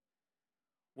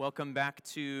Welcome back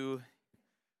to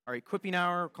our equipping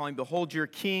hour, calling Behold Your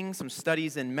King, some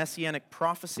studies in Messianic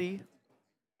prophecy.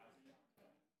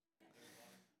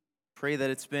 Pray that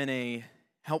it's been a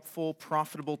helpful,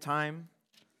 profitable time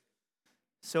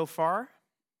so far.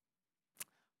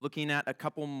 Looking at a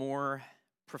couple more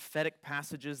prophetic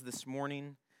passages this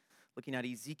morning, looking at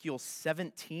Ezekiel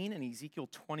 17 and Ezekiel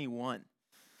 21.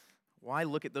 Why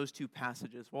look at those two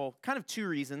passages? Well, kind of two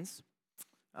reasons.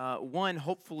 One,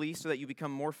 hopefully, so that you become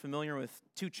more familiar with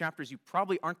two chapters you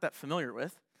probably aren't that familiar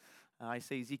with. I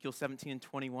say Ezekiel 17 and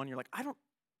 21. You're like, I don't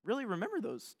really remember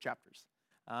those chapters.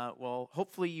 Well,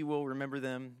 hopefully you will remember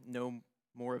them, know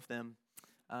more of them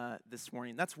this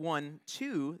morning. That's one.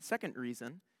 Two, second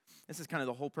reason, this is kind of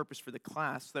the whole purpose for the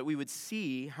class, so that we would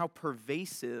see how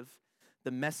pervasive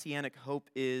the Messianic hope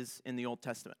is in the Old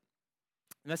Testament.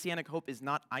 Messianic hope is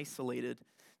not isolated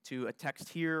to a text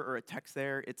here or a text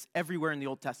there. It's everywhere in the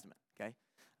Old Testament, okay?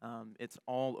 It's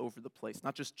all over the place,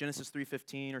 not just Genesis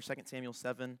 3:15 or 2 Samuel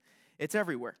 7. It's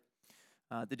everywhere.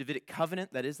 The Davidic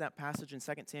covenant, that is that passage in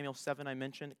 2 Samuel 7 I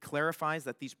mentioned, clarifies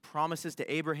that these promises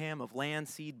to Abraham of land,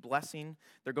 seed, blessing,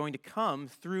 they're going to come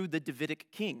through the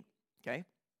Davidic king, okay?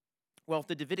 Well, if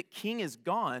the Davidic king is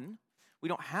gone, we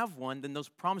don't have one, then those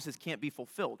promises can't be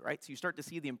fulfilled, right? So you start to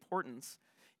see the importance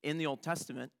in the Old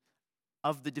Testament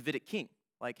of the Davidic king.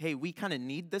 Like, hey, we kind of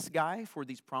need this guy for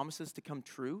these promises to come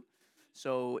true.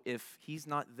 So if he's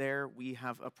not there, we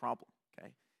have a problem, okay?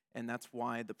 And that's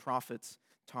why the prophets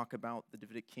talk about the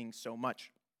Davidic king so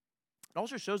much. It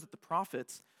also shows that the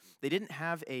prophets, they didn't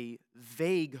have a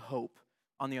vague hope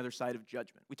on the other side of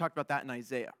judgment. We talked about that in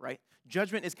Isaiah, right?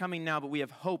 Judgment is coming now, but we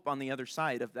have hope on the other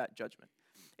side of that judgment.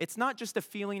 It's not just a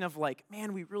feeling of like,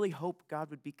 man, we really hope God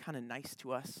would be kind of nice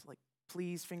to us. Like,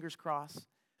 please, fingers crossed.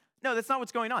 No, that's not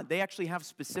what's going on. They actually have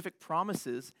specific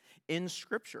promises in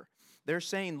Scripture. They're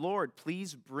saying, Lord,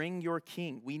 please bring your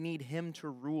king. We need him to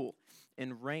rule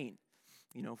and reign.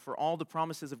 You know, for all the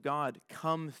promises of God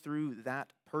come through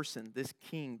that person, this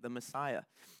king, the Messiah.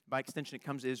 By extension, it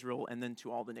comes to Israel and then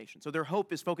to all the nations. So their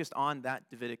hope is focused on that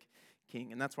Davidic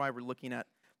king. And that's why we're looking at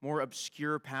more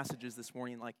obscure passages this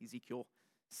morning like Ezekiel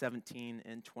 17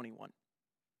 and 21.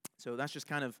 So that's just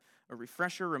kind of a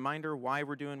refresher, reminder why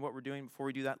we're doing what we're doing. Before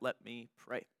we do that, let me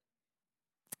pray.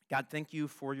 God, thank you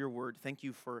for your word. Thank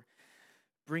you for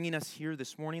bringing us here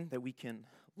this morning that we can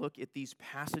look at these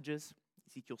passages,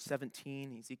 Ezekiel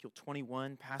 17, Ezekiel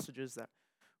 21, passages that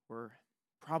we're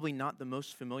probably not the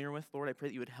most familiar with. Lord, I pray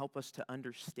that you would help us to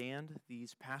understand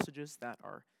these passages that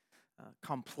are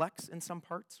complex in some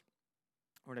parts.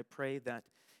 Lord, I pray that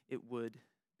it would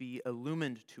be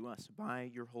illumined to us by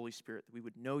your Holy Spirit, that we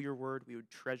would know your word, we would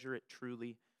treasure it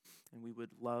truly, and we would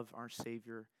love our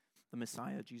Savior, the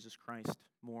Messiah, Jesus Christ,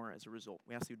 more as a result.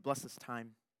 We ask you to bless this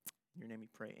time. In your name we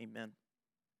pray. Amen.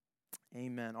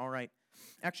 Amen. All right.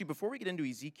 Actually, before we get into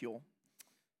Ezekiel,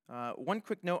 one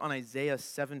quick note on Isaiah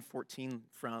 7:14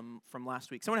 from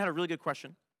last week. Someone had a really good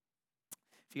question.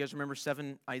 If you guys remember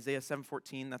Isaiah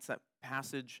 7:14, that's that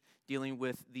passage dealing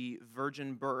with the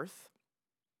virgin birth.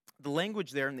 The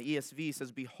language there in the ESV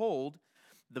says, behold,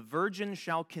 the virgin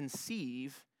shall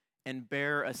conceive and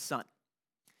bear a son.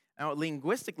 Now,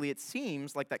 linguistically, it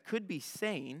seems like that could be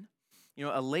saying, you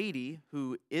know, a lady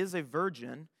who is a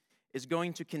virgin is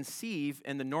going to conceive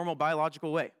in the normal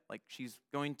biological way. Like she's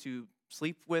going to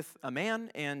sleep with a man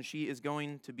and she is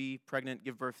going to be pregnant,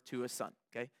 give birth to a son,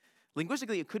 okay?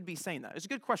 Linguistically, it could be saying that. It's a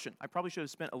good question. I probably should have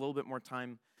spent a little bit more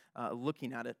time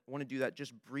looking at it. I want to do that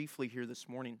just briefly here this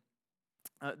morning.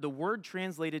 The word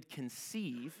translated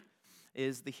conceive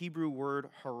is the Hebrew word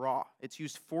hara. It's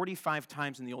used 45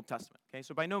 times in the Old Testament. Okay,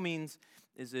 so by no means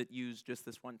is it used just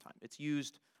this one time. It's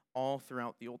used all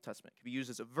throughout the Old Testament. It can be used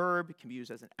as a verb. It can be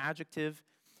used as an adjective.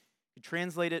 You can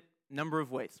translate it a number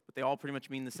of ways, but they all pretty much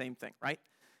mean the same thing, right?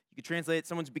 You could translate it,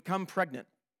 someone's become pregnant,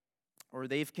 or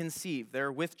they've conceived.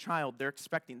 They're with child. They're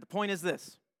expecting. The point is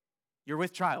this. You're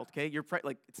with child, okay?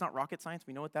 Like, it's not rocket science.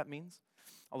 We know what that means.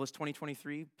 All this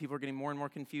 2023, people are getting more and more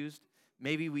confused.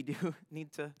 Maybe we do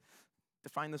need to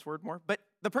define this word more. But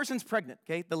the person's pregnant,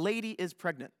 okay? The lady is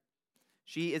pregnant.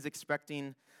 She is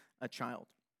expecting a child.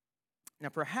 Now,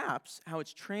 perhaps how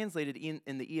it's translated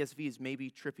in the ESV is maybe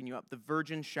tripping you up. The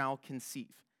virgin shall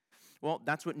conceive. Well,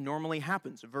 that's what normally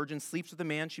happens. A virgin sleeps with a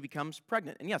man, she becomes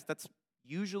pregnant. And yes, that's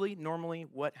usually, normally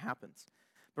what happens.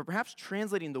 But perhaps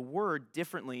translating the word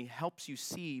differently helps you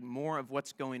see more of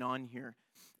what's going on here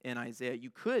in Isaiah.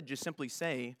 You could just simply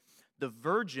say, the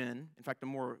virgin, in fact, a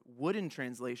more wooden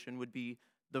translation would be,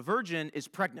 the virgin is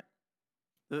pregnant.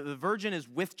 The virgin is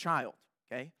with child,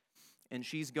 okay? And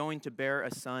she's going to bear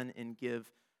a son and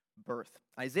give birth.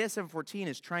 Isaiah 7:14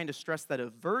 is trying to stress that a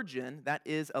virgin, that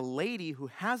is a lady who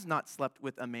has not slept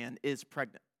with a man, is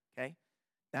pregnant, okay?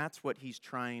 That's what he's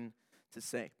trying to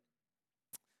say.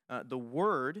 The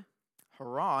word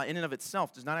hara in and of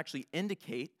itself does not actually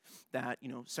indicate that,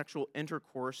 sexual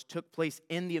intercourse took place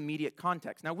in the immediate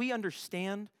context. Now, we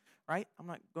understand, right? I'm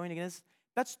not going against this.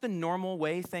 That's the normal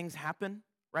way things happen,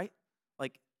 right?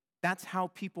 Like, that's how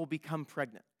people become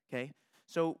pregnant, okay?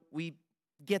 So we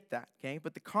get that, okay?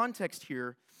 But the context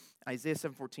here, Isaiah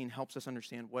 7:14, helps us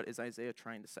understand what is Isaiah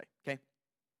trying to say, okay?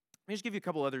 Let me just give you a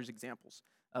couple other examples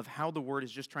of how the word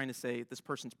is just trying to say this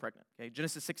person's pregnant, okay?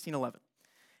 Genesis 16:11.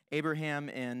 Abraham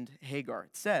and Hagar.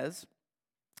 It says,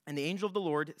 "And the angel of the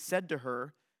Lord said to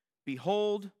her,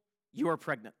 'Behold, you are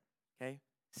pregnant.'" Okay?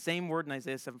 Same word in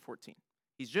Isaiah 7:14.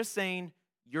 He's just saying,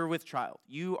 you're with child.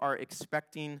 You are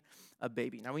expecting a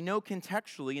baby. Now, we know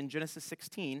contextually in Genesis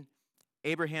 16,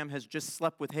 Abraham has just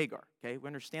slept with Hagar. Okay? We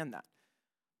understand that.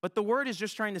 But the word is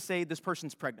just trying to say this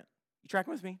person's pregnant. You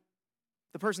tracking with me?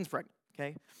 The person's pregnant.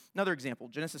 Okay? Another example,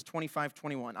 Genesis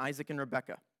 25:21, Isaac and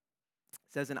Rebekah.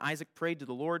 It says, "And Isaac prayed to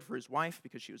the Lord for his wife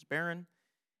because she was barren,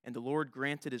 and the Lord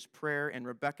granted his prayer, and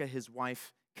Rebekah, his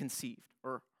wife, conceived,"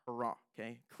 or hurrah,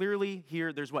 okay? Clearly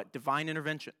here, there's what? Divine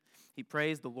intervention. He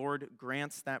prays, the Lord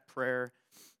grants that prayer,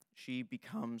 she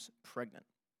becomes pregnant.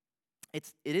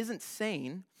 It isn't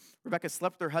saying Rebekah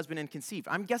slept with her husband and conceived.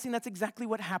 I'm guessing that's exactly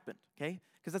what happened, okay?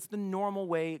 Because that's the normal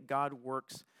way God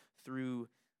works through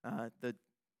the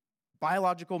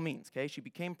biological means, okay? She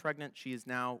became pregnant. She is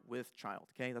now with child,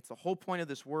 okay? That's the whole point of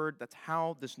this word. That's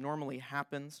how this normally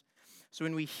happens. So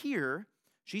when we hear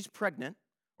she's pregnant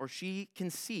or she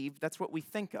conceived, that's what we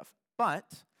think of.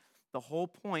 But the whole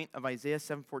point of Isaiah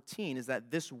 7:14 is that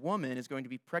this woman is going to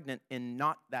be pregnant in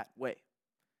not that way.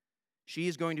 She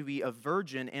is going to be a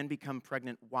virgin and become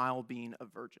pregnant while being a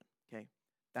virgin, okay?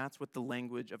 That's what the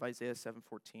language of Isaiah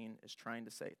 7:14 is trying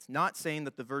to say. It's not saying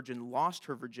that the virgin lost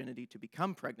her virginity to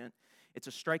become pregnant. It's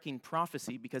a striking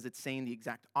prophecy because it's saying the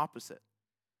exact opposite.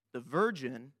 The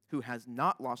virgin who has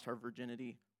not lost her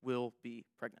virginity will be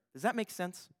pregnant. Does that make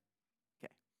sense?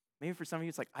 Okay. Maybe for some of you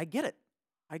it's like, I get it.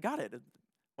 I got it.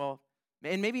 Well,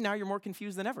 and maybe now you're more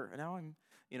confused than ever. Now I'm,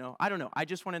 I don't know. I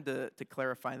just wanted to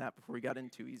clarify that before we got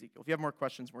into Ezekiel. If you have more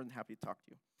questions, more than happy to talk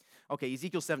to you. Okay,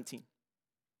 Ezekiel 17.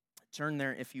 Turn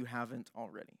there if you haven't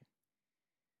already.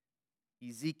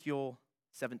 Ezekiel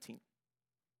 17.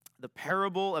 The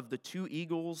parable of the two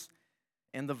eagles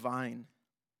and the vine.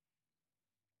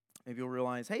 Maybe you'll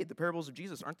realize, hey, the parables of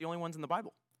Jesus aren't the only ones in the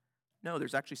Bible. No,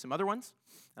 there's actually some other ones.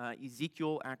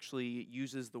 Ezekiel actually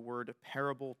uses the word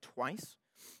parable twice.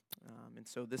 And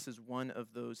so this is one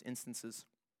of those instances.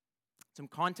 Some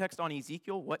context on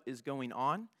Ezekiel, what is going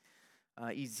on.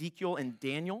 Ezekiel and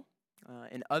Daniel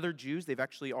and other Jews, they've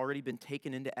actually already been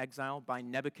taken into exile by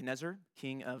Nebuchadnezzar,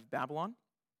 king of Babylon.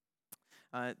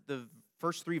 The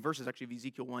first three verses actually of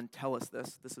Ezekiel 1 tell us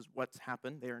this. This is what's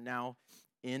happened. They are now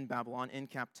in Babylon, in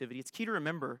captivity. It's key to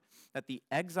remember that the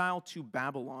exile to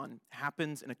Babylon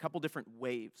happens in a couple different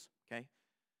waves, okay?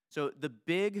 So the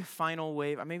big final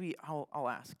wave, maybe I'll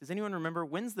ask, does anyone remember,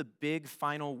 when's the big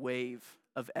final wave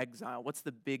of exile? What's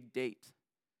the big date?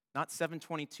 Not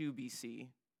 722 BC.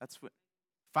 That's what,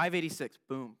 586,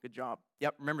 boom, good job.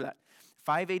 Yep, remember that.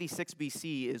 586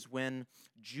 BC is when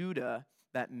Judah,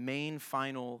 that main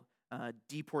final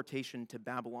deportation to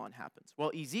Babylon happens.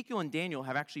 Well, Ezekiel and Daniel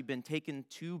have actually been taken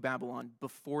to Babylon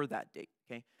before that date,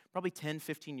 okay? Probably 10,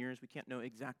 15 years, we can't know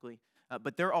exactly,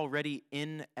 but they're already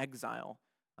in exile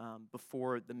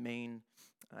before the main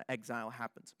exile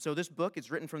happens. So this book is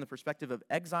written from the perspective of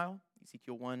exile.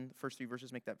 Ezekiel 1, the first three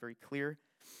verses make that very clear.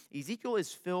 Ezekiel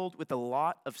is filled with a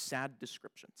lot of sad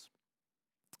descriptions.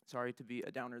 Sorry to be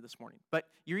a downer this morning. But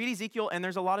you read Ezekiel, and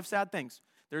there's a lot of sad things.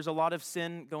 There's a lot of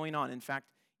sin going on. In fact,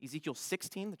 Ezekiel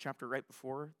 16, the chapter right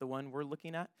before the one we're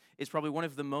looking at, is probably one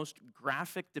of the most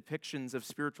graphic depictions of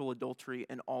spiritual adultery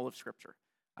in all of Scripture.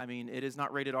 I mean, it is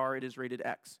not rated R, it is rated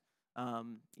X.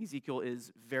 Ezekiel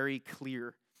is very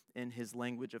clear in his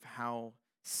language of how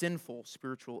sinful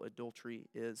spiritual adultery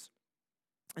is.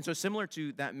 And so similar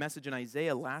to that message in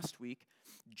Isaiah last week,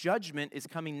 judgment is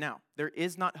coming now. There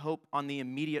is not hope on the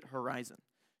immediate horizon.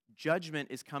 Judgment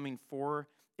is coming for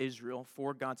Israel,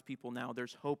 for God's people now.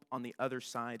 There's hope on the other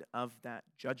side of that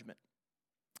judgment.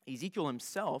 Ezekiel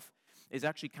himself is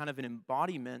actually kind of an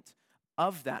embodiment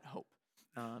of that hope,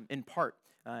 in part.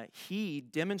 He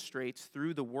demonstrates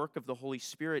through the work of the Holy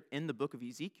Spirit in the book of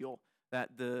Ezekiel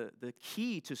that the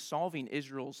key to solving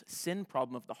Israel's sin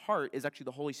problem of the heart is actually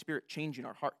the Holy Spirit changing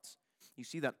our hearts. You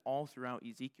see that all throughout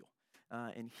Ezekiel.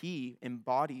 and he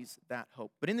embodies that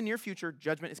hope. But in the near future,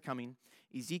 judgment is coming.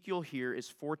 Ezekiel here is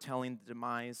foretelling the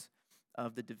demise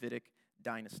of the Davidic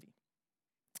dynasty.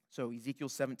 So Ezekiel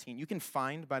 17, you can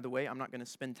find, by the way, I'm not going to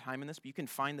spend time in this, but you can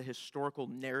find the historical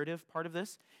narrative part of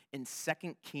this in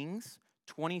 2 Kings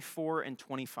 24 and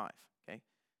 25, okay?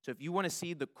 So if you want to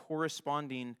see the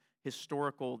corresponding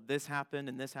historical, this happened,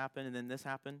 and then this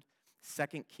happened,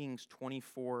 2 Kings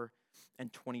 24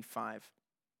 and 25.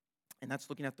 And that's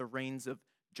looking at the reigns of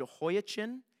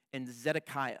Jehoiachin and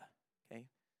Zedekiah, okay?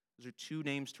 Those are two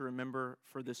names to remember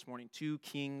for this morning, two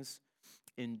kings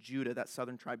in Judah, that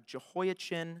southern tribe,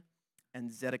 Jehoiachin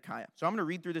and Zedekiah. So I'm going to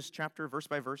read through this chapter verse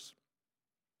by verse.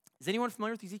 Is anyone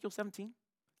familiar with Ezekiel 17?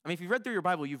 I mean, if you've read through your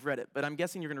Bible, you've read it, but I'm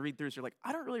guessing you're going to read through it, so you're like,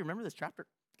 I don't really remember this chapter,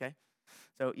 okay?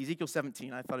 So Ezekiel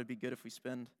 17, I thought it'd be good if we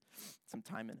spend some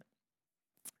time in it.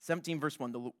 17 verse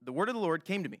 1, the word of the Lord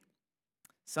came to me.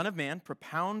 Son of man,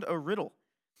 propound a riddle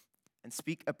and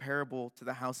speak a parable to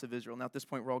the house of Israel. Now at this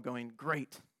point, we're all going,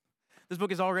 great. This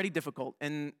book is already difficult,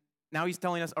 and now he's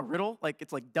telling us a riddle,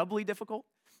 it's doubly difficult.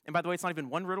 And by the way, it's not even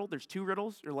one riddle, there's two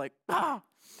riddles. You're like, ah!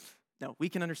 No, we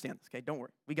can understand this, okay? Don't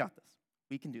worry, we got this.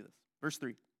 We can do this. Verse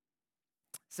 3,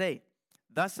 say,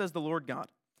 thus says the Lord God,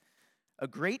 a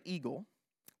great eagle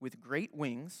with great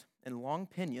wings and long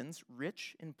pinions,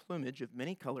 rich in plumage of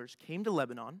many colors, came to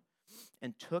Lebanon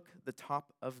and took the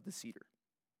top of the cedar.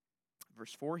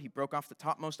 Verse 4, he broke off the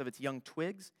topmost of its young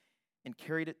twigs and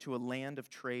carried it to a land of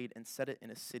trade and set it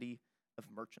in a city of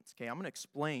merchants. Okay, I'm going to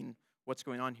explain what's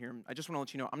going on here. I just want to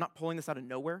let you know, I'm not pulling this out of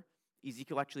nowhere.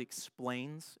 Ezekiel actually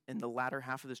explains in the latter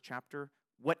half of this chapter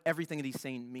what everything that he's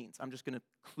saying means. I'm just going to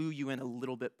clue you in a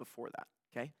little bit before that,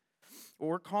 okay? What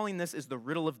we're calling this is the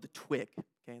riddle of the twig,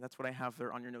 okay? That's what I have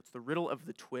there on your notes, the riddle of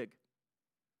the twig.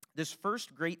 This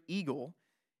first great eagle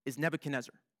is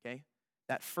Nebuchadnezzar, okay?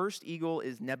 That first eagle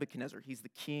is Nebuchadnezzar. He's the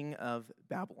king of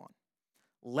Babylon.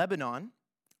 Lebanon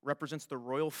represents the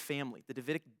royal family, the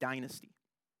Davidic dynasty.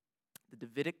 The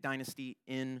Davidic dynasty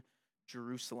in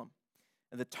Jerusalem.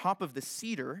 At the top of the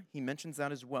cedar, he mentions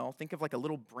that as well. Think of like a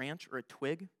little branch or a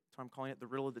twig. That's why I'm calling it the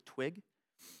riddle of the twig.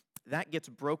 That gets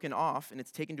broken off and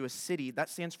it's taken to a city. That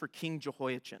stands for King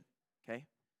Jehoiachin, okay?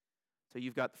 So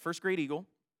you've got the first great eagle.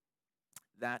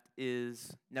 That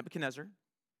is Nebuchadnezzar.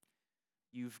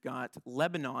 You've got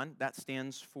Lebanon. That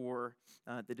stands for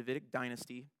the Davidic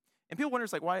dynasty. And people wonder,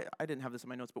 why, I didn't have this in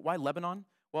my notes, but why Lebanon?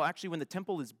 Well, actually, when the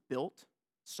temple is built,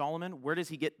 Solomon, where does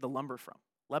he get the lumber from?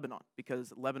 Lebanon,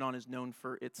 because Lebanon is known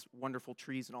for its wonderful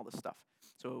trees and all this stuff.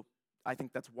 So I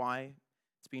think that's why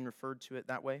it's being referred to it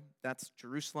that way. That's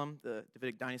Jerusalem, the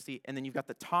Davidic dynasty. And then you've got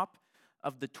the top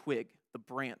of the twig, the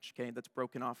branch, okay, that's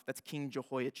broken off. That's King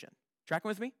Jehoiachin. Tracking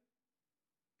with me?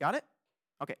 Got it?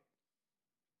 Okay.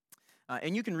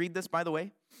 And you can read this, by the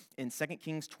way, in 2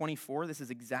 Kings 24. This is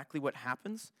exactly what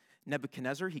happens.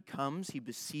 Nebuchadnezzar, he comes, he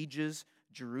besieges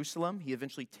Jerusalem. He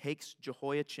eventually takes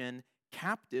Jehoiachin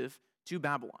captive to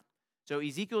Babylon. So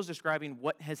Ezekiel is describing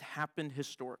what has happened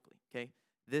historically, okay?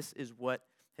 This is what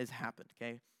has happened,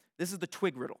 okay? This is the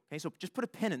twig riddle, okay? So just put a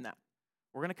pin in that.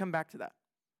 We're going to come back to that.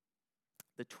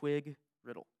 The twig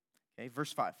riddle, okay?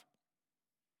 Verse 5.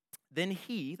 Then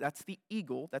he, that's the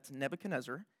eagle, that's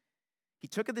Nebuchadnezzar, he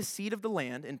took of the seed of the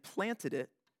land and planted it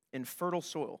in fertile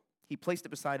soil. He placed it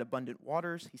beside abundant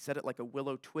waters. He set it like a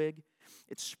willow twig.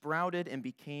 It sprouted and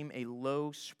became a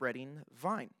low-spreading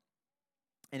vine.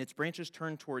 And its branches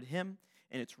turned toward him,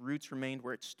 and its roots remained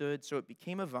where it stood. So it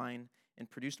became a vine and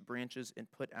produced branches and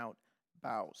put out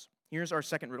boughs. Here's our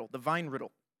second riddle, the vine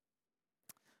riddle.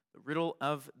 The riddle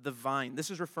of the vine.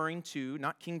 This is referring to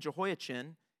not King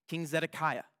Jehoiachin, King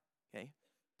Zedekiah. Okay,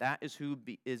 that is who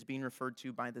is being referred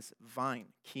to by this vine,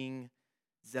 King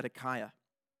Zedekiah.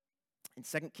 In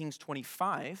 2 Kings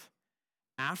 25,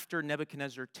 after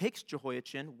Nebuchadnezzar takes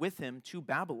Jehoiachin with him to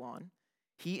Babylon,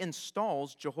 he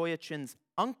installs Jehoiachin's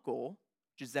uncle,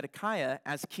 Zedekiah,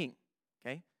 as king.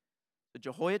 Okay? So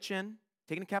Jehoiachin,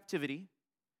 taken to captivity,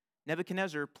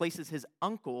 Nebuchadnezzar places his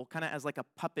uncle kind of as like a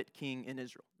puppet king in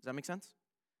Israel. Does that make sense?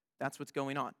 That's what's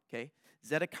going on, okay?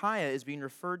 Zedekiah is being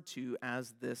referred to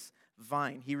as this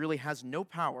vine. He really has no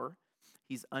power.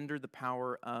 He's under the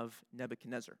power of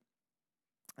Nebuchadnezzar.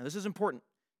 Now, this is important.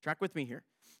 Track with me here.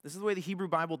 This is the way the Hebrew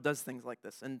Bible does things like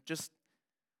this. And just,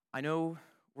 I know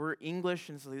we're English,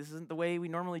 and so this isn't the way we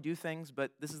normally do things,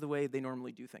 but this is the way they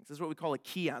normally do things. This is what we call a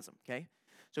chiasm, okay?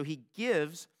 So he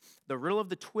gives the riddle of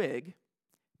the twig,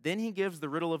 then he gives the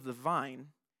riddle of the vine.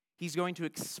 He's going to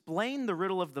explain the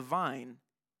riddle of the vine,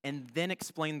 and then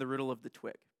explain the riddle of the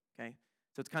twig, okay?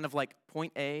 So it's kind of like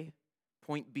point A,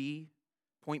 point B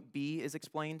is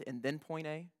explained, and then point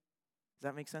A. Does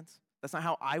that make sense? That's not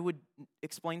how I would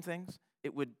explain things.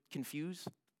 It would confuse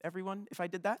everyone if I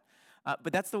did that.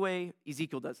 But that's the way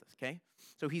Ezekiel does this, okay?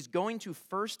 So he's going to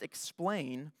first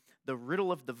explain the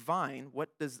riddle of the vine. What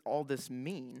does all this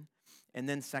mean? And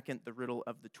then second, the riddle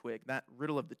of the twig. That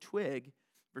riddle of the twig,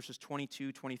 verses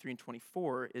 22, 23, and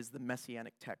 24, is the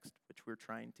messianic text, which we're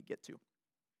trying to get to.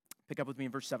 Pick up with me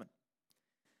in verse 7.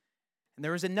 And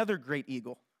there was another great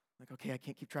eagle. Like, okay, I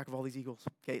can't keep track of all these eagles.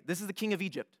 Okay, this is the king of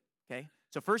Egypt, okay?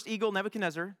 So first eagle,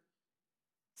 Nebuchadnezzar.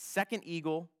 Second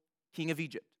eagle, king of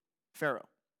Egypt, Pharaoh.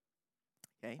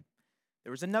 Okay,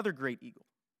 there was another great eagle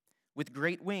with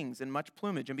great wings and much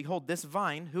plumage. And behold, this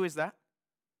vine, who is that?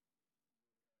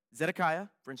 Zedekiah.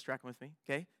 Friends, tracking with me,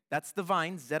 okay? That's the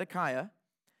vine, Zedekiah.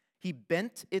 He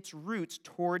bent its roots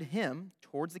toward him,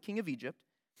 towards the king of Egypt,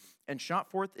 and shot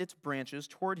forth its branches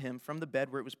toward him from the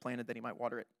bed where it was planted that he might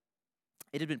water it.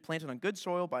 It had been planted on good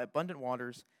soil by abundant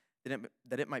waters,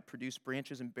 that it might produce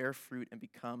branches and bear fruit and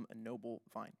become a noble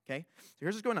vine, okay? So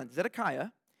here's what's going on. Zedekiah,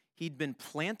 he'd been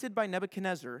planted by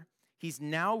Nebuchadnezzar. He's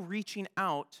now reaching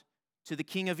out to the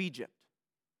king of Egypt.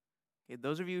 Okay,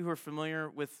 those of you who are familiar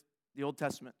with the Old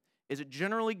Testament, is it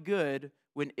generally good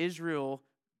when Israel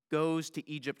goes to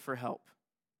Egypt for help?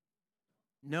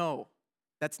 No,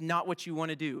 that's not what you want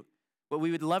to do. What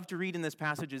we would love to read in this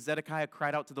passage is Zedekiah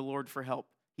cried out to the Lord for help.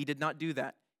 He did not do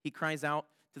that. He cries out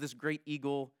to this great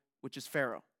eagle, which is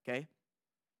Pharaoh, okay?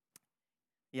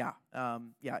 Yeah,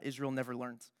 Israel never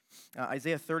learns.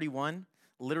 Isaiah 31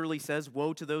 literally says,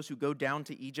 woe to those who go down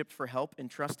to Egypt for help and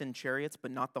trust in chariots,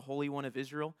 but not the Holy One of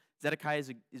Israel. Zedekiah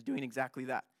is doing exactly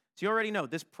that. So you already know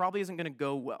this probably isn't going to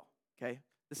go well, okay?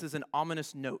 This is an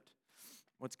ominous note.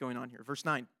 What's going on here? Verse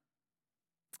 9.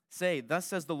 Say, thus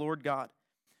says the Lord God,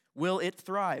 will it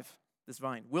thrive, this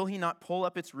vine? Will he not pull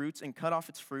up its roots and cut off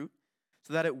its fruit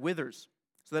so that it withers,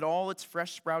 so that all its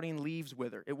fresh sprouting leaves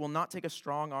wither? It will not take a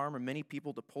strong arm or many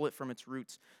people to pull it from its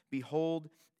roots. Behold,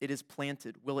 it is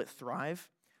planted. Will it thrive?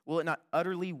 Will it not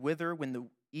utterly wither when the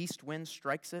east wind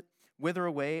strikes it? Wither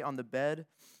away on the bed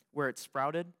where it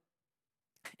sprouted?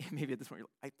 Maybe at this point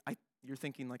you're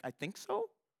thinking like, I think so?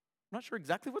 I'm not sure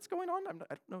exactly what's going on. I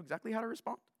don't know exactly how to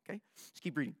respond. Okay, just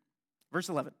keep reading. Verse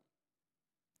 11.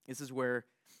 This is where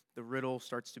the riddle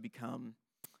starts to become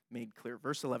made clear.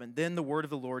 Verse 11. Then the word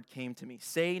of the Lord came to me.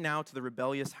 Say now to the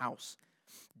rebellious house,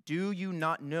 do you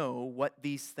not know what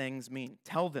these things mean?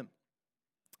 Tell them.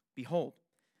 Behold,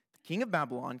 the king of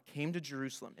Babylon came to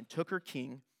Jerusalem and took her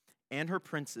king and her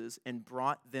princes and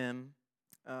brought them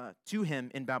to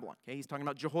him in Babylon. Okay, he's talking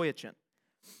about Jehoiachin.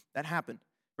 That happened.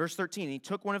 Verse 13, he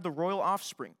took one of the royal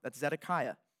offspring, that's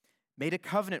Zedekiah, made a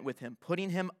covenant with him, putting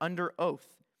him under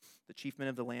oath, the chief men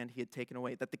of the land he had taken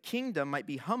away, that the kingdom might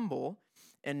be humble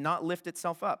and not lift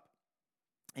itself up,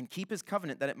 and keep his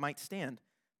covenant that it might stand.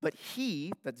 But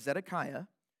he, that's Zedekiah,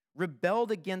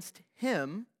 rebelled against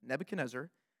him, Nebuchadnezzar,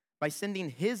 by sending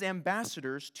his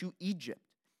ambassadors to Egypt,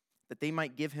 that they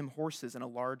might give him horses and a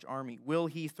large army. Will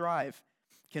he thrive?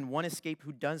 Can one escape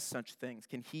who does such things?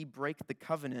 Can he break the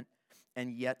covenant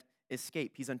and yet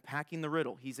escape? He's unpacking the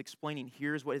riddle. He's explaining,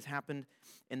 here's what has happened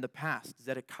in the past.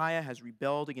 Zedekiah has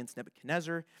rebelled against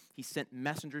Nebuchadnezzar. He sent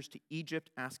messengers to Egypt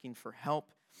asking for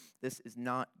help. This is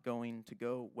not going to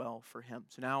go well for him.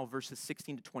 So now verses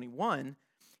 16 to 21,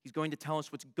 he's going to tell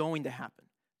us what's going to happen.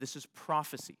 This is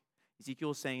prophecy.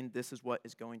 Ezekiel is saying this is what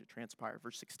is going to transpire.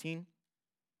 Verse 16,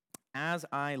 as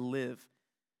I live,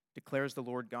 declares the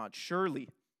Lord God, surely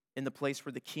in the place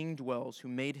where the king dwells, who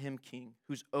made him king,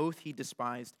 whose oath he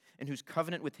despised, and whose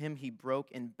covenant with him he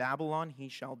broke, in Babylon he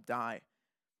shall die.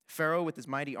 Pharaoh with his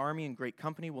mighty army and great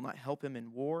company will not help him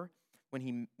in war.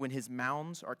 When his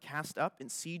mounds are cast up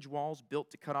and siege walls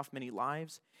built to cut off many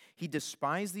lives, he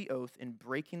despised the oath in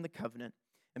breaking the covenant,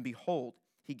 and behold,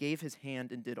 he gave his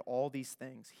hand and did all these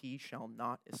things. He shall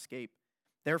not escape.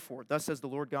 Therefore, thus says the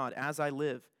Lord God, as I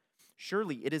live,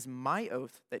 surely it is my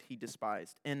oath that he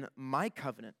despised, and my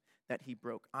covenant that he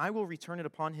broke. I will return it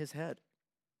upon his head.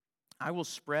 I will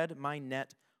spread my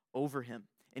net over him,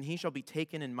 and he shall be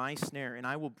taken in my snare, and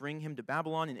I will bring him to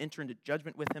Babylon and enter into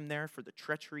judgment with him there for the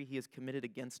treachery he has committed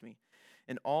against me.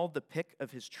 And all the pick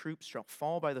of his troops shall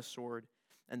fall by the sword,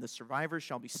 and the survivors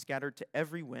shall be scattered to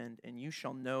every wind, and you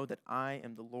shall know that I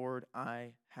am the Lord,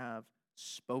 I have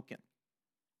spoken.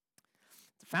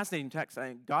 It's a fascinating text.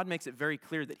 God makes it very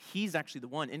clear that he's actually the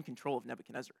one in control of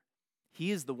Nebuchadnezzar.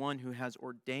 He is the one who has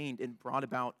ordained and brought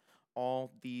about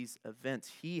all these events.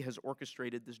 He has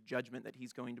orchestrated this judgment that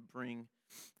he's going to bring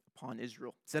upon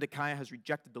Israel. Zedekiah has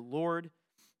rejected the Lord.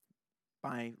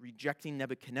 By rejecting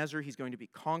Nebuchadnezzar, he's going to be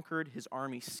conquered, his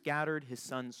army scattered, his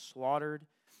sons slaughtered,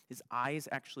 his eyes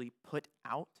actually put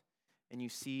out, and you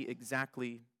see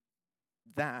exactly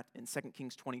that in 2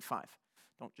 Kings 25.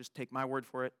 Don't just take my word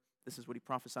for it. This is what he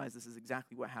prophesies. This is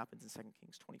exactly what happens in 2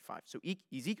 Kings 25. So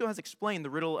Ezekiel has explained the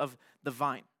riddle of the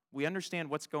vine. We understand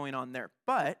what's going on there.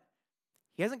 But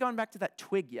he hasn't gone back to that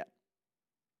twig yet.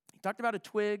 He talked about a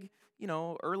twig,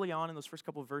 early on in those first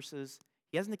couple of verses.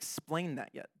 He hasn't explained that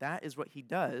yet. That is what he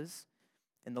does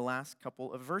in the last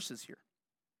couple of verses here.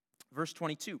 Verse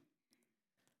 22.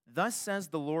 Thus says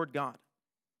the Lord God,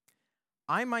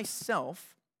 I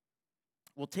myself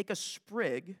will take a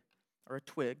sprig, or a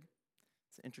twig,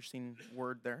 it's an interesting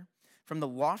word there, from the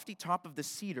lofty top of the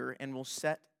cedar and will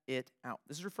set it out.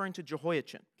 This is referring to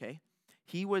Jehoiachin, okay?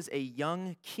 He was a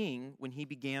young king when he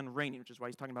began reigning, which is why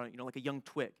he's talking about it, like a young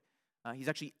twig. He's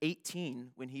actually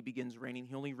 18 when he begins reigning.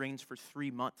 He only reigns for 3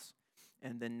 months,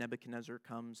 and then Nebuchadnezzar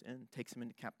comes and takes him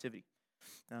into captivity.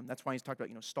 That's why he's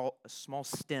talking about, a small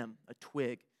stem, a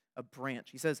twig, a branch.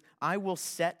 He says, I will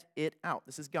set it out.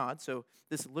 This is God. So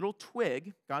this little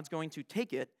twig, God's going to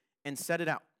take it and set it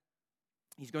out.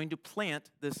 He's going to plant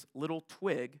this little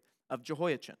twig of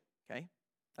Jehoiachin, okay?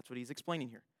 That's what he's explaining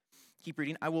here. Keep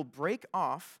reading. I will break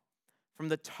off from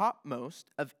the topmost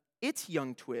of its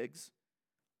young twigs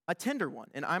a tender one,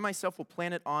 and I myself will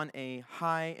plant it on a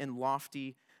high and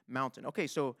lofty mountain. Okay,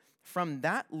 so from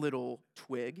that little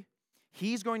twig,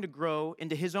 he's going to grow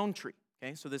into his own tree,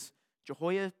 okay? So this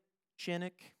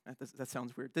Jehoiachinic, that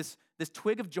sounds weird. This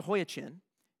twig of Jehoiachin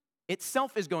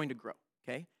itself is going to grow,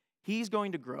 okay? He's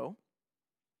going to grow,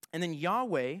 and then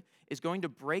Yahweh is going to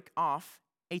break off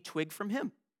a twig from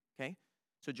him, okay?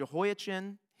 So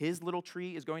Jehoiachin, his little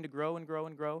tree is going to grow and grow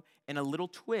and grow, and a little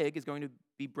twig is going to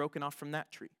be broken off from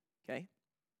that tree, okay?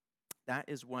 That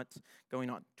is what's going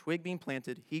on. Twig being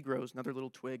planted, he grows, another little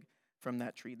twig from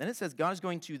that tree. Then it says God is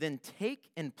going to then take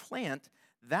and plant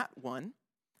that one,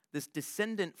 this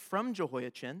descendant from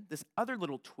Jehoiachin, this other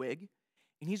little twig,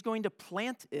 and he's going to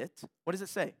plant it, what does it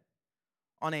say?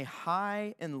 On a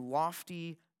high and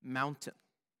lofty mountain,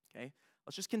 okay?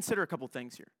 Let's just consider a couple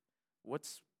things here.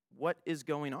 What is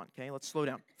going on, okay? Let's slow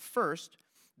down. First,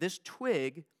 this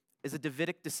twig is a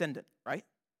Davidic descendant, right?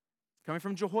 Coming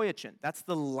from Jehoiachin. That's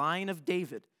the line of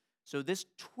David. So this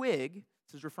twig,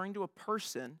 this is referring to a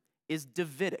person, is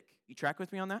Davidic. You track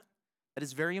with me on that? That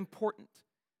is very important.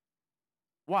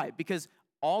 Why? Because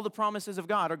all the promises of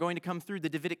God are going to come through the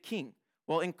Davidic king.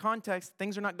 Well, in context,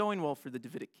 things are not going well for the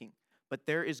Davidic king. But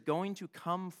there is going to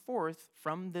come forth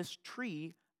from this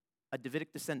tree a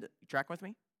Davidic descendant. You track with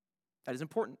me? That is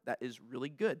important. That is really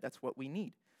good. That's what we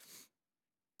need.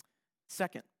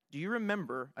 Second, do you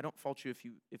remember, I don't fault you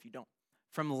if you don't,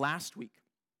 from last week,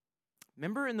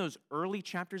 remember in those early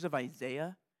chapters of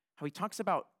Isaiah, how he talks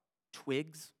about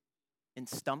twigs and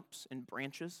stumps and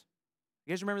branches?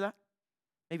 You guys remember that?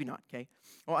 Maybe not, okay?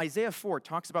 Well, Isaiah 4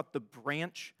 talks about the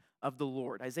branch of the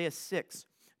Lord. Isaiah 6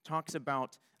 talks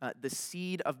about the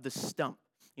seed of the stump.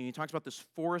 And he talks about this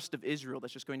forest of Israel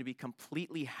that's just going to be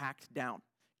completely hacked down.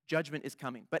 Judgment is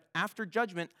coming. But after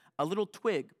judgment, a little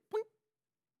twig boing,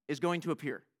 is going to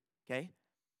appear, okay?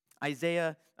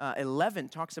 Isaiah 11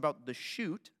 talks about the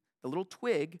shoot, the little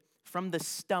twig, from the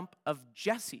stump of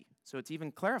Jesse. So it's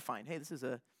even clarifying, hey, this is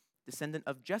a descendant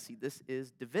of Jesse. This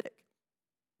is Davidic.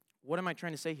 What am I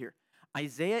trying to say here?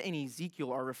 Isaiah and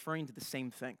Ezekiel are referring to the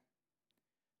same thing.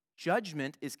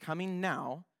 Judgment is coming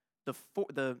now.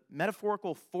 The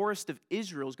metaphorical forest of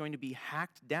Israel is going to be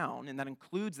hacked down, and that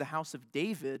includes the house of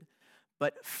David.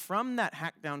 But from that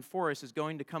hacked down forest is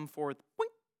going to come forth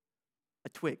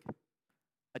boing,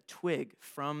 a twig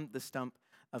from the stump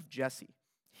of Jesse.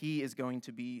 He is going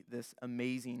to be this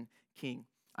amazing king.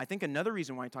 I think another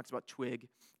reason why he talks about twig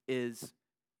is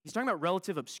he's talking about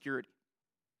relative obscurity.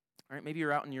 All right, maybe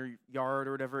you're out in your yard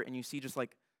or whatever, and you see just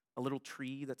like a little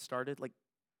tree that started, like,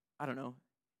 I don't know.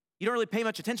 You don't really pay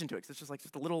much attention to it because it's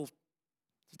just a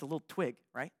little twig,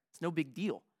 right? It's no big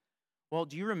deal. Well,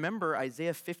 do you remember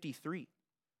Isaiah 53?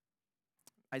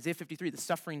 Isaiah 53, the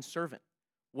suffering servant.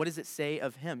 What does it say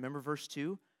of him? Remember verse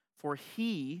 2? For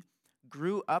he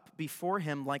grew up before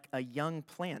him like a young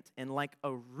plant and like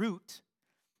a root,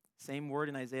 same word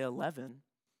in Isaiah 11,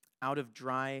 out of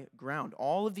dry ground.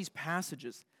 All of these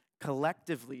passages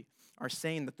collectively are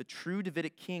saying that the true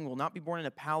Davidic king will not be born in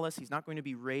a palace. He's not going to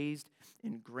be raised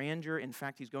in grandeur. In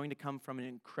fact, he's going to come from an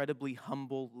incredibly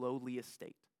humble, lowly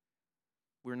estate.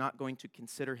 We're not going to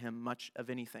consider him much of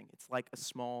anything. It's like a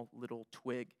small little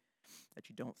twig that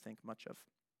you don't think much of.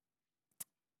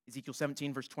 Ezekiel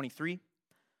 17, verse 23.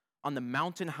 On the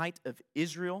mountain height of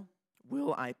Israel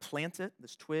will I plant it,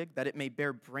 this twig, that it may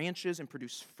bear branches and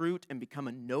produce fruit and become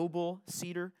a noble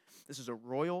cedar. This is a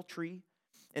royal tree.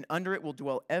 And under it will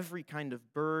dwell every kind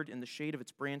of bird. In the shade of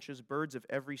its branches, birds of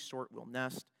every sort will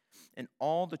nest. and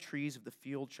all the trees of the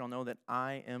field shall know that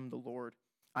I am the Lord.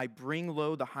 I bring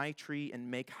low the high tree and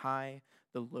make high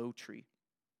the low tree.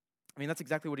 I mean, that's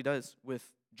exactly what he does with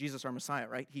Jesus, our Messiah,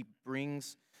 right? He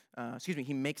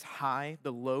he makes high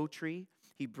the low tree.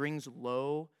 He brings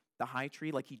low the high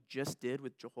tree like he just did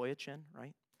with Jehoiachin,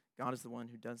 right? God is the one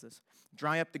who does this.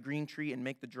 Dry up the green tree and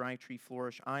make the dry tree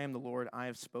flourish. I am the Lord, I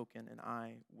have spoken, and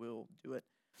I will do it.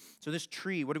 So this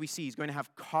tree, what do we see? He's going to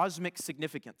have cosmic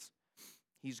significance.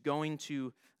 He's going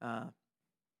to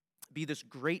be this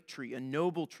great tree, a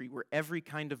noble tree, where every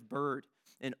kind of bird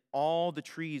and all the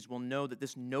trees will know that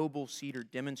this noble cedar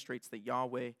demonstrates that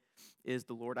Yahweh is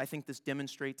the Lord. I think this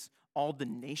demonstrates all the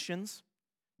nations,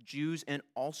 Jews and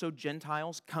also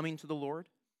Gentiles, coming to the Lord.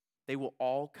 They will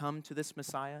all come to this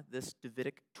Messiah, this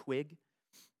Davidic twig.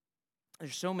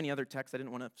 There's so many other texts, I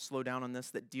didn't want to slow down on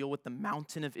this, that deal with the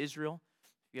mountain of Israel.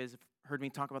 You guys have heard me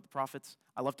talk about the prophets.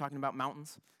 I love talking about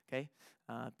mountains, okay?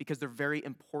 Because they're very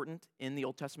important in the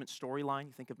Old Testament storyline.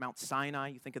 You think of Mount Sinai,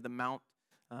 you think of the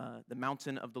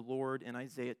mountain of the Lord in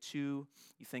Isaiah 2.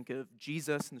 You think of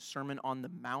Jesus and the Sermon on the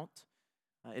Mount.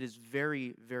 It is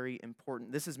very, very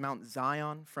important. This is Mount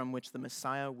Zion, from which the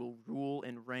Messiah will rule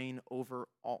and reign over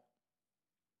all,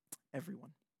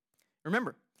 everyone.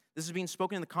 Remember, this is being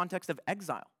spoken in the context of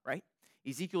exile, right?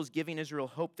 Ezekiel is giving Israel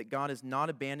hope that God has not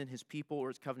abandoned his people or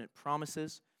his covenant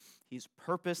promises. He's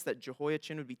purposed that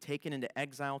Jehoiachin would be taken into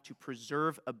exile to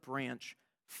preserve a branch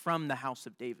from the house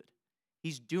of David.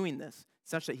 He's doing this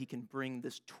such that he can bring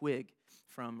this twig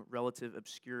from relative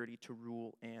obscurity to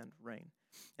rule and reign.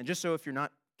 And just so if you're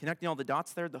not connecting all the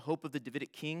dots there, the hope of the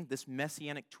Davidic king, this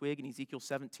messianic twig in Ezekiel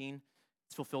 17,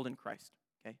 it's fulfilled in Christ,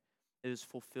 okay? It is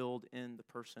fulfilled in the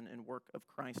person and work of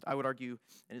Christ. I would argue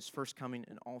in his first coming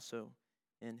and also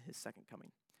in his second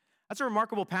coming. That's a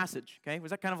remarkable passage, okay?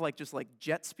 Was that kind of like just like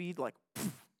jet speed, like,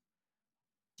 poof?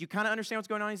 Do you kind of understand what's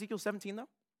going on in Ezekiel 17, though?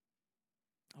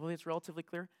 Hopefully it's relatively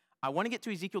clear. I want to get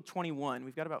to Ezekiel 21.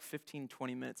 We've got about 15,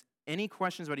 20 minutes. Any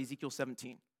questions about Ezekiel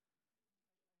 17?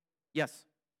 Yes?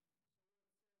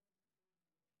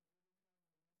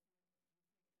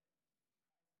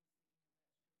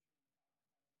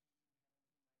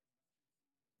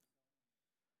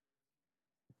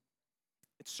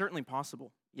 It's certainly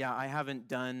possible. Yeah, I haven't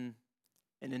done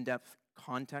an in-depth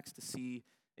context to see,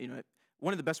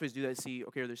 one of the best ways to do that is see,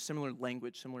 okay, are there similar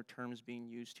language, similar terms being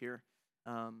used here?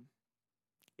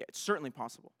 Yeah, it's certainly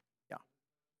possible. Yeah.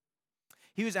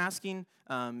 He was asking,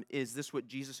 is this what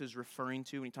Jesus is referring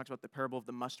to when he talks about the parable of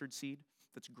the mustard seed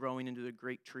that's growing into the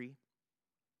great tree?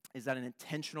 Is that an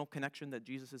intentional connection that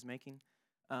Jesus is making?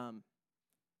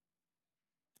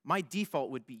 My default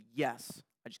would be yes.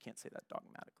 I just can't say that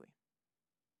dogmatically.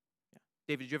 Yeah.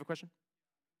 David, did you have a question?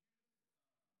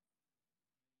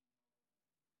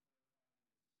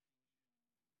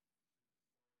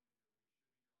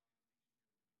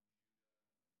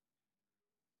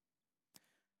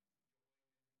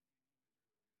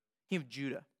 King of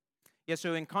Judah. Yeah,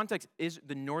 so in context, is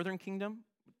the northern kingdom,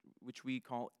 which we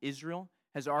call Israel,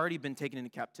 has already been taken into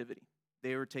captivity.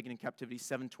 They were taken in captivity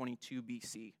 722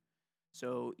 BC.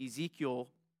 So Ezekiel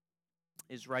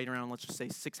is right around, let's just say,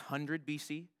 600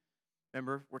 BC.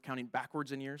 Remember, we're counting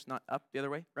backwards in years, not up the other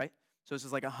way, right? So this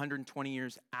is like 120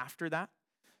 years after that.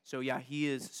 So yeah, he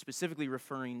is specifically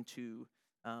referring to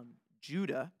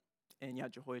Judah, and yeah,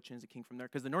 Jehoiachin is a king from there,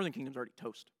 because the northern kingdom's already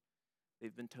toast.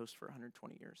 They've been toast for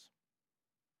 120 years.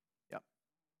 Yeah.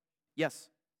 Yes.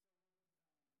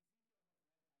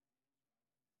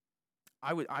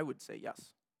 I would say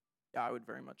yes. Yeah, I would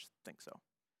very much think so.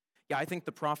 Yeah, I think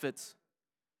the prophets.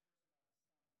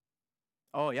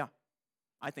 Oh yeah,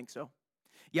 I think so.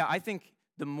 Yeah, I think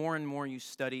the more and more you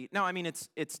study. Now, I mean, it's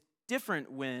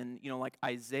different when like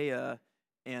Isaiah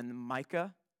and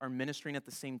Micah are ministering at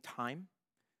the same time.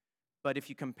 But if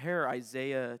you compare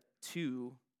Isaiah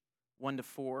 2,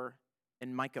 1-4,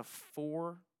 and Micah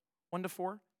 4,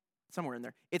 1-4, somewhere in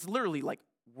there, it's literally like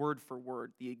word for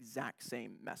word the exact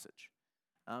same message.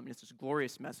 It's this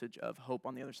glorious message of hope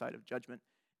on the other side of judgment.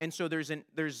 And so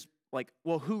there's like,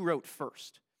 well, who wrote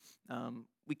first?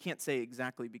 We can't say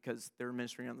exactly because they're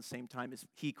ministering on the same time. Is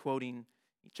he quoting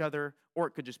each other? Or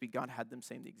it could just be God had them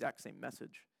saying the exact same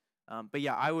message. But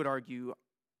yeah, I would argue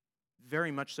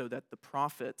very much so that the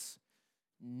prophets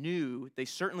they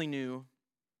certainly knew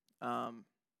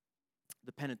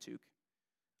the Pentateuch.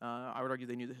 I would argue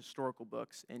they knew the historical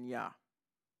books. And yeah,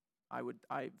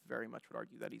 I very much would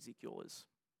argue that Ezekiel is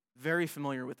very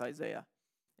familiar with Isaiah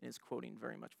and is quoting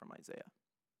very much from Isaiah.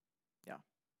 Yeah.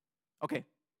 Okay.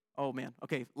 Oh, man.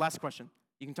 Okay, last question.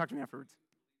 You can talk to me afterwards.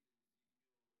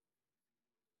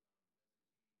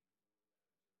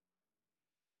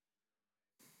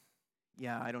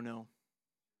 Yeah, I don't know.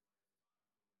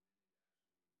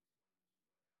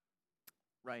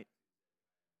 Right.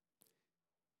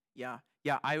 Yeah.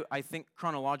 Yeah, I think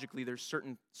chronologically there's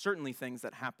certainly things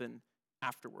that happen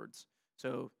afterwards.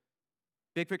 So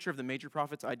big picture of the major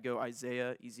prophets, I'd go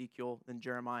Isaiah, Ezekiel, then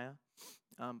Jeremiah.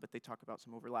 But they talk about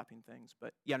some overlapping things.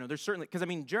 But yeah, no, there's certainly, because I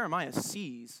mean, Jeremiah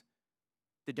sees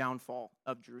the downfall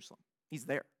of Jerusalem. He's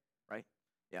there, right?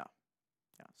 Yeah,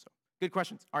 yeah. So good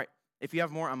questions. All right, if you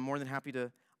have more, I'm more than happy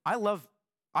to. I love,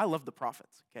 I love the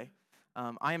prophets. Okay,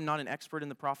 I am not an expert in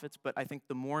the prophets, but I think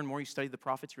the more and more you study the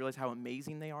prophets, you realize how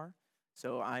amazing they are.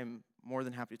 So I'm more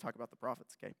than happy to talk about the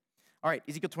prophets. Okay. All right,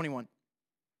 Ezekiel 21.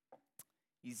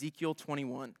 Ezekiel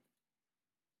 21.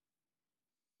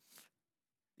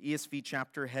 The ESV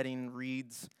chapter heading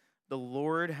reads, "The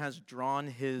Lord has drawn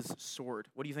his sword."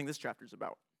 What do you think this chapter is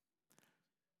about?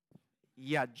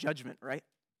 Yeah, judgment, right?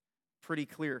 Pretty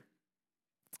clear.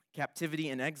 Captivity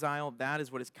and exile, that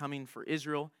is what is coming for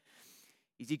Israel.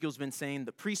 Ezekiel's been saying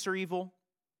the priests are evil,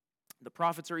 the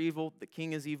prophets are evil, the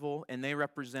king is evil, and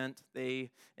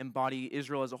they embody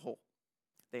Israel as a whole.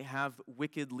 They have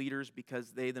wicked leaders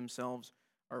because they themselves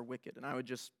are wicked. And I would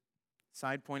just,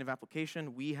 side point of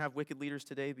application, we have wicked leaders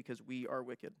today because we are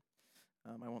wicked.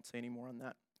 I won't say any more on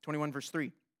that. 21 verse 3.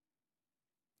 It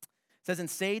says, "And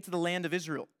say to the land of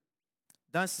Israel,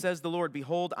 thus says the Lord,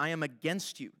 behold, I am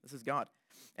against you," this is God,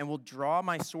 "and will draw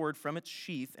my sword from its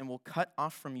sheath and will cut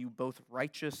off from you both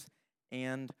righteous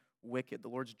and wicked." The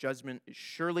Lord's judgment is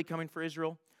surely coming for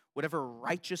Israel. Whatever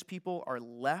righteous people are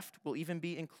left will even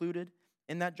be included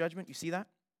in that judgment. You see that?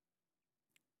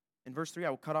 In verse 3, "I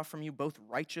will cut off from you both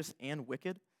righteous and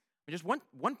wicked." And just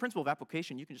one principle of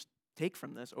application you can just take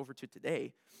from this over to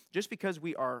today. Just because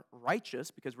we are righteous,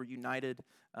 because we're united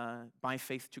by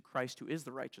faith to Christ who is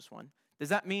the righteous one, does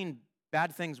that mean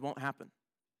bad things won't happen?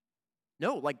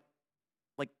 No, like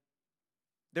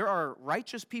there are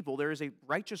righteous people, there is a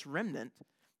righteous remnant,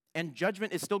 and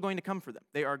judgment is still going to come for them.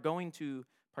 They are going to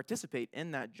participate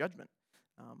in that judgment.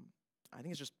 I think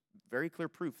it's just very clear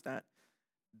proof that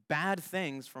bad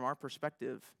things from our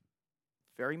perspective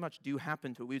very much do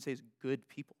happen to what we would say is good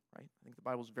people, right? I think the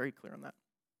Bible is very clear on that.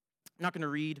 I'm not going to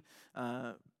read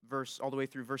verse all the way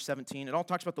through verse 17. It all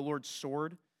talks about the Lord's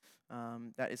sword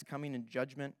that is coming in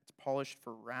judgment. It's polished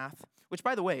for wrath, which,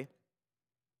 by the way,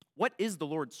 what is the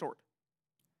Lord's sword?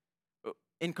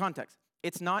 In context,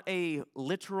 it's not a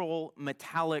literal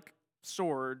metallic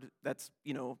sword that's,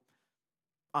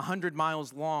 100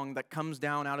 miles long that comes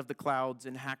down out of the clouds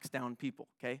and hacks down people,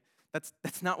 okay?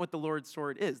 That's not what the Lord's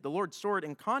sword is. The Lord's sword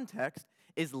in context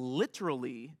is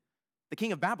literally the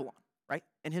king of Babylon, right?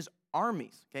 And his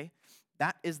armies, okay?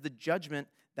 That is the judgment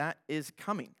that is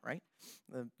coming, right?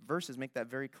 The verses make that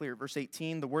very clear. Verse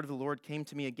 18, "The word of the Lord came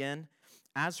to me again.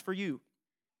 As for you,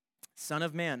 son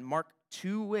of man, mark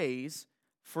 2 ways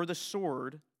for the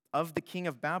sword of the king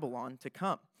of Babylon to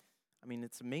come." I mean,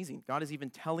 it's amazing. God is even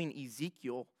telling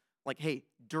Ezekiel, like, hey,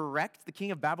 direct the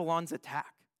king of Babylon's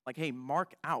attack. Like, hey,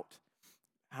 mark out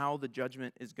how the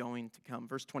judgment is going to come.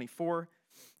 Verse 24,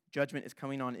 judgment is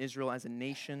coming on Israel as a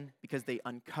nation because they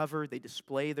uncover, they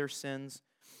display their sins.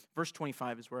 Verse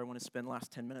 25 is where I want to spend the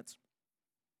last 10 minutes.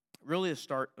 Really the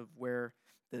start of where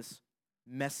this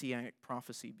messianic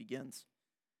prophecy begins.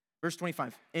 Verse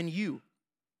 25, "And you,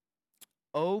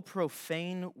 O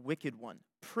profane wicked one,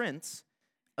 prince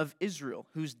of Israel,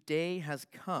 whose day has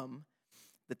come,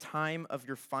 the time of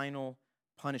your final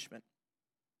punishment."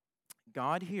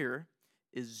 God here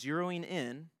is zeroing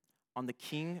in on the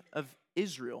king of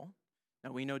Israel.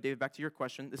 Now we know, David, back to your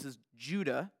question, this is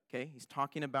Judah, okay? He's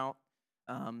talking about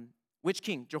which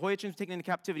king? Jehoiachin was taken into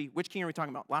captivity. Which king are we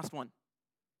talking about? Last one.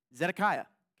 Zedekiah,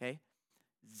 okay?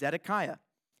 Zedekiah.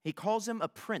 He calls him a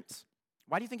prince.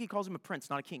 Why do you think he calls him a prince,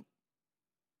 not a king?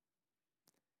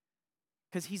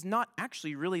 Because he's not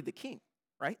actually really the king,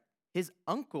 right? His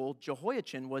uncle,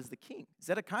 Jehoiachin, was the king.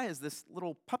 Zedekiah is this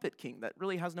little puppet king that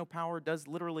really has no power, does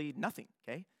literally nothing,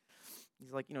 okay?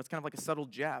 He's like, it's kind of like a subtle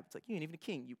jab. It's like, you ain't even a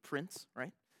king, you prince,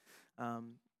 right?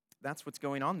 That's what's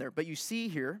going on there. But you see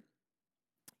here,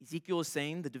 Ezekiel is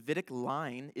saying the Davidic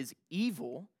line is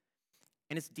evil,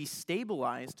 and it's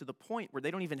destabilized to the point where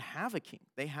they don't even have a king.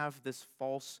 They have this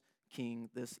false king,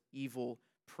 this evil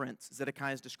prince.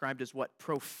 Zedekiah is described as what?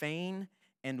 Profane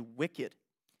and wicked.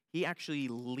 He actually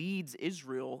leads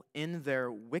Israel in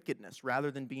their wickedness rather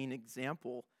than being an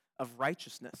example of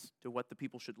righteousness to what the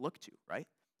people should look to, right?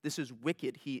 This is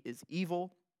wicked. He is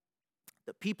evil.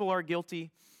 The people are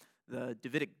guilty. The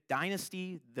Davidic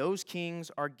dynasty, those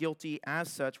kings are guilty.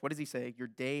 As such, what does he say? Your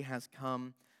day has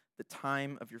come, the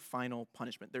time of your final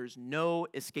punishment. There is no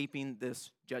escaping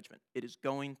this judgment. It is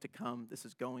going to come. This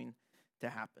is going to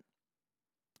happen.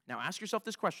 Now ask yourself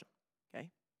this question, okay?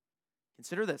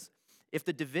 Consider this. If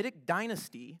the Davidic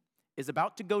dynasty is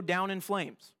about to go down in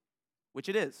flames, which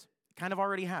it is, it kind of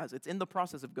already has. It's in the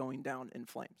process of going down in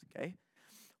flames, okay?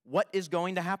 What is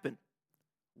going to happen?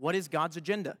 What is God's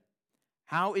agenda?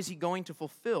 How is he going to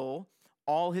fulfill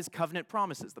all his covenant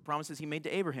promises, the promises he made to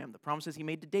Abraham, the promises he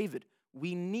made to David?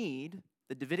 We need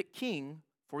the Davidic king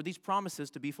for these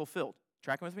promises to be fulfilled.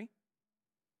 Tracking with me?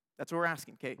 That's what we're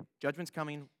asking. Okay, judgment's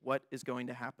coming. What is going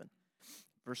to happen?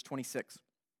 Verse 26.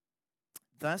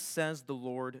 Thus says the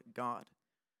Lord God,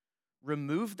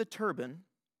 remove the turban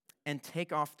and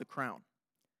take off the crown.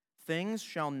 Things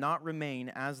shall not remain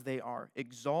as they are.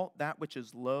 Exalt that which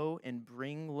is low and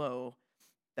bring low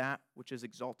that which is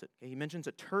exalted. Okay, he mentions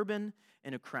a turban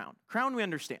and a crown. Crown we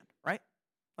understand, right?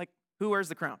 Like, who wears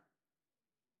the crown?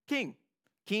 King.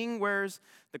 King wears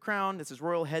the crown. This is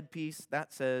royal headpiece.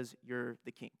 That says you're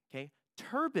the king, okay?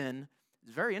 Turban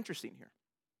is very interesting here.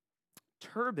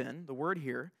 Turban, the word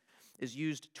here, is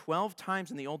used 12 times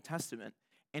in the Old Testament,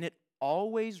 and it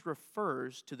always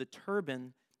refers to the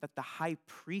turban that the high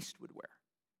priest would wear.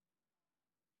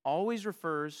 Always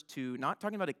refers to, not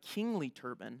talking about a kingly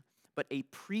turban, but a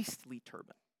priestly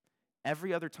turban.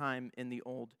 Every other time in the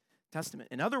Old Testament.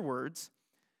 In other words,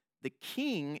 the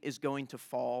king is going to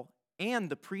fall and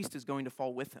the priest is going to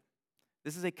fall with him.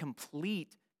 This is a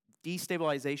complete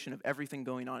destabilization of everything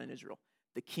going on in Israel.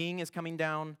 The king is coming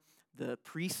down. The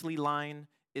priestly line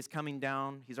is coming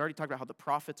down. He's already talked about how the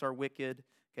prophets are wicked.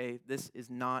 Okay, this is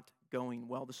not going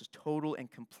well. This is total and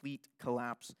complete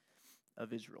collapse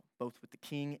of Israel, both with the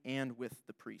king and with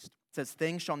the priest. It says,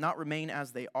 things shall not remain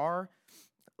as they are.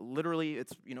 Literally,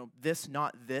 it's, this,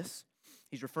 not this.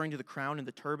 He's referring to the crown and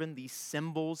the turban. These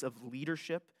symbols of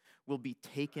leadership will be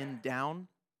taken down.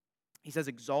 He says,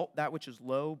 exalt that which is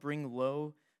low, bring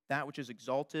low that which is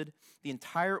exalted. The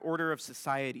entire order of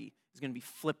society is going to be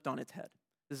flipped on its head.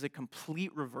 This is a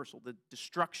complete reversal. The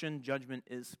destruction, judgment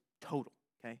is total,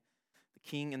 okay? The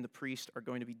king and the priest are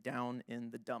going to be down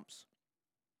in the dumps.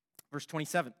 Verse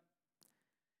 27,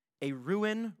 a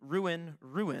ruin, ruin,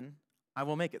 ruin, I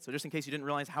will make it. So just in case you didn't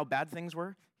realize how bad things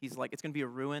were, he's like, it's going to be a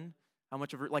ruin. How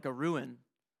much of like a ruin?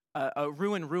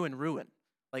 Ruin, ruin, ruin.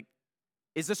 Like,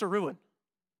 is this a ruin?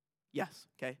 Yes,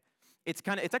 okay. It's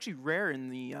actually rare in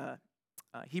the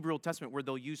Hebrew Old Testament where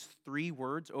they'll use 3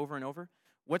 words over and over.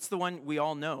 What's the one we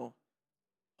all know?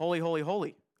 Holy, holy,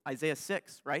 holy. Isaiah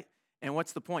 6, right? And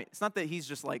what's the point? It's not that he's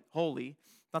just like holy.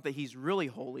 It's not that he's really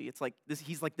holy. It's like this.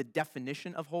 He's like the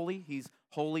definition of holy. He's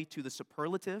holy to the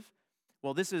superlative.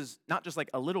 Well, this is not just like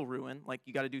a little ruin. Like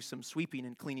you got to do some sweeping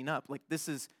and cleaning up. Like this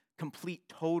is complete,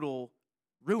 total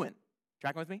ruin.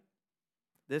 Tracking with me?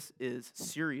 This is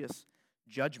serious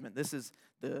judgment. This is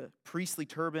the priestly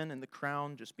turban and the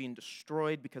crown just being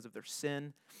destroyed because of their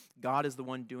sin. God is the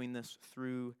one doing this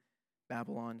through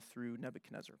Babylon, through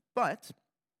Nebuchadnezzar. But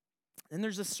then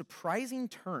there's a surprising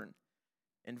turn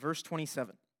in verse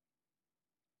 27.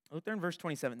 Look there in verse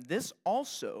 27. This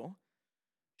also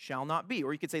shall not be.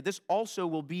 Or you could say, this also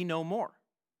will be no more.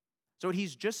 So what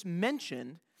he's just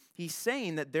mentioned, he's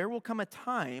saying that there will come a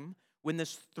time when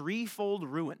this threefold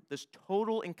ruin, this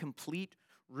total and complete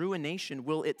ruination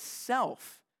will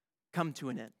itself come to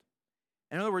an end.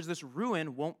 In other words, this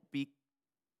ruin won't be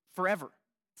forever.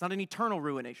 It's not an eternal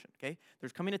ruination, okay?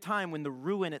 There's coming a time when the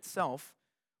ruin itself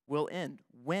will end.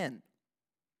 When?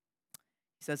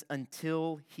 He says,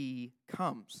 until he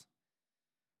comes.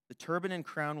 The turban and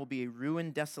crown will be a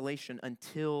ruined desolation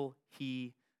until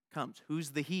he comes.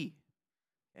 Who's the he?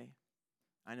 Okay,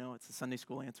 I know it's a Sunday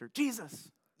school answer. Jesus,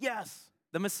 yes,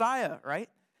 the Messiah, right?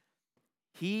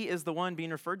 He is the one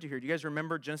being referred to here. Do you guys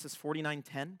remember Genesis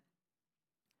 49:10?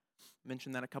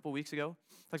 Mentioned that a couple weeks ago.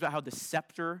 It talks about how the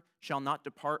scepter shall not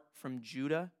depart from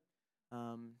Judah,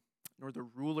 nor the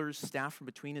ruler's staff from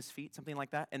between his feet, something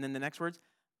like that. And then the next words,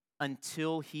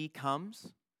 until he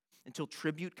comes, until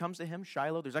tribute comes to him,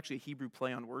 Shiloh. There's actually a Hebrew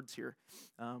play on words here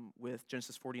with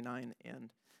Genesis 49 and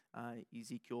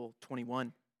Ezekiel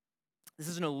 21. This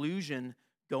is an allusion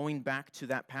going back to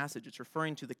that passage. It's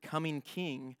referring to the coming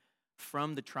king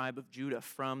from the tribe of Judah,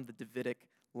 from the Davidic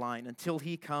line. Until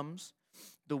he comes,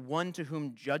 the one to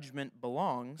whom judgment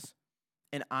belongs,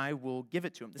 and I will give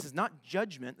it to him. This is not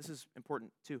judgment. This is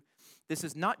important too. This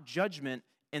is not judgment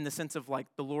in the sense of like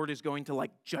the Lord is going to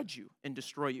like judge you and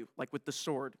destroy you, like with the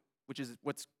sword, which is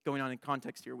what's going on in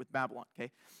context here with Babylon,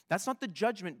 okay? That's not the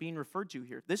judgment being referred to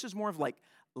here. This is more of like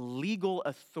legal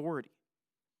authority.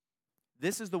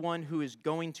 This is the one who is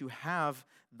going to have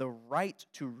the right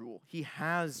to rule. He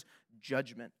has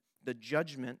judgment. The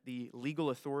judgment, the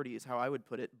legal authority is how I would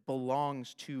put it,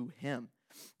 belongs to him.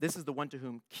 This is the one to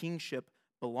whom kingship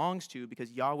belongs to,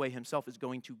 because Yahweh himself is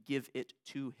going to give it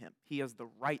to him. He has the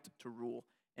right to rule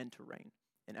and to reign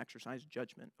and exercise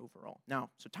judgment over all.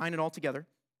 Now, so tying it all together,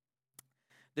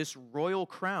 this royal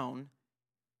crown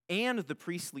and the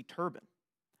priestly turban,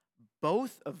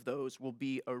 both of those will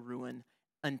be a ruin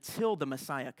until the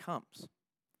Messiah comes.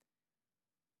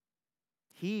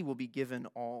 He will be given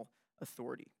all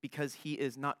authority because he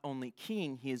is not only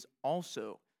king, he is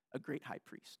also a great high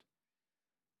priest.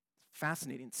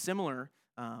 Fascinating. Similar,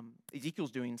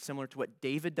 Ezekiel's doing similar to what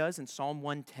David does in Psalm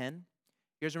 110.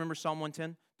 You guys remember Psalm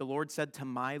 110? The Lord said to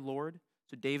my Lord.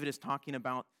 So David is talking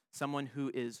about someone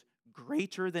who is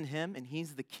greater than him, and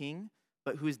he's the king,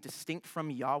 but who is distinct from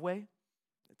Yahweh.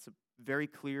 It's a very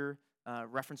clear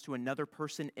reference to another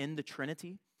person in the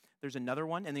Trinity. There's another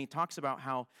one, and then he talks about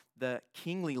how the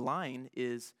kingly line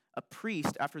is a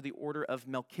priest after the order of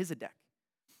Melchizedek,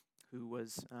 who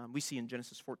was, we see in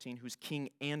Genesis 14, who's king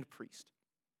and priest.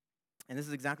 And this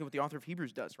is exactly what the author of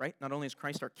Hebrews does, right? Not only is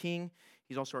Christ our king,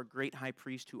 he's also our great high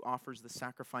priest who offers the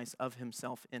sacrifice of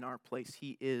himself in our place.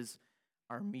 He is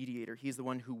our mediator. He's the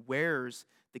one who wears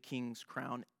the king's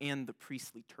crown and the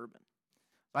priestly turban.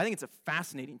 So I think it's a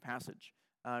fascinating passage,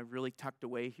 really tucked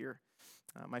away here.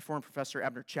 My former professor,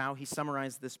 Abner Chow, he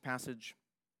summarized this passage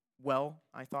well,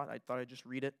 I thought. I'd just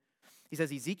read it. He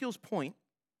says, Ezekiel's point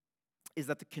is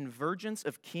that the convergence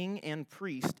of king and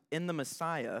priest in the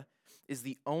Messiah is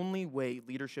the only way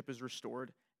leadership is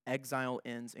restored, exile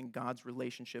ends, and God's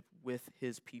relationship with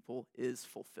his people is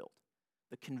fulfilled.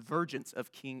 The convergence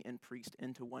of king and priest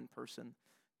into one person,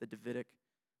 the Davidic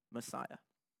Messiah.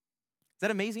 Is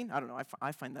that amazing? I don't know.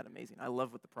 I find that amazing. I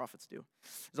love what the prophets do.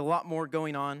 There's a lot more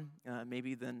going on,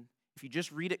 maybe than if you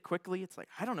just read it quickly. It's like,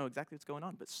 I don't know exactly what's going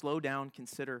on, but slow down,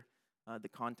 consider the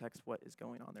context, what is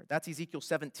going on there. That's Ezekiel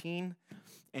 17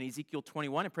 and Ezekiel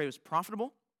 21. I pray it was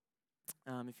profitable.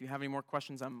 If you have any more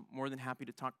questions, I'm more than happy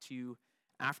to talk to you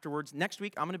afterwards. Next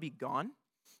week, I'm going to be gone,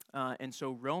 and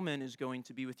so Roman is going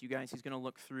to be with you guys. He's going to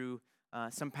look through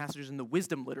some passages in the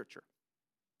wisdom literature.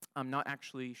 I'm not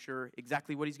actually sure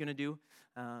exactly what he's going to do.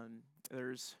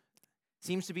 There's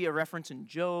seems to be a reference in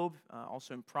Job,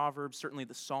 also in Proverbs, certainly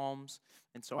the Psalms,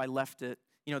 and so I left it.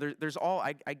 There's all,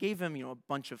 I gave him, a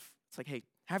bunch of, it's like, hey,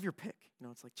 have your pick.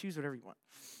 It's like, choose whatever you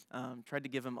want. Tried to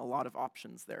give him a lot of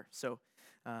options there. So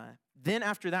then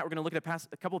after that, we're going to look at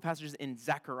a couple of passages in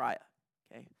Zechariah,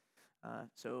 okay?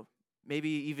 So maybe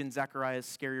even Zechariah is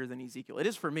scarier than Ezekiel. It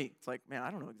is for me. It's like, man, I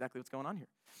don't know exactly what's going on here.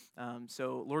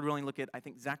 So Lord willing, look at, I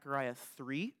think, Zechariah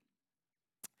 3,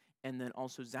 and then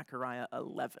also Zechariah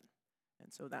 11.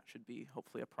 And so that should be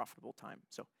hopefully a profitable time.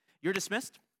 So you're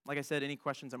dismissed. Like I said, any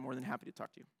questions, I'm more than happy to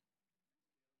talk to you.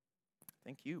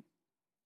 Thank you.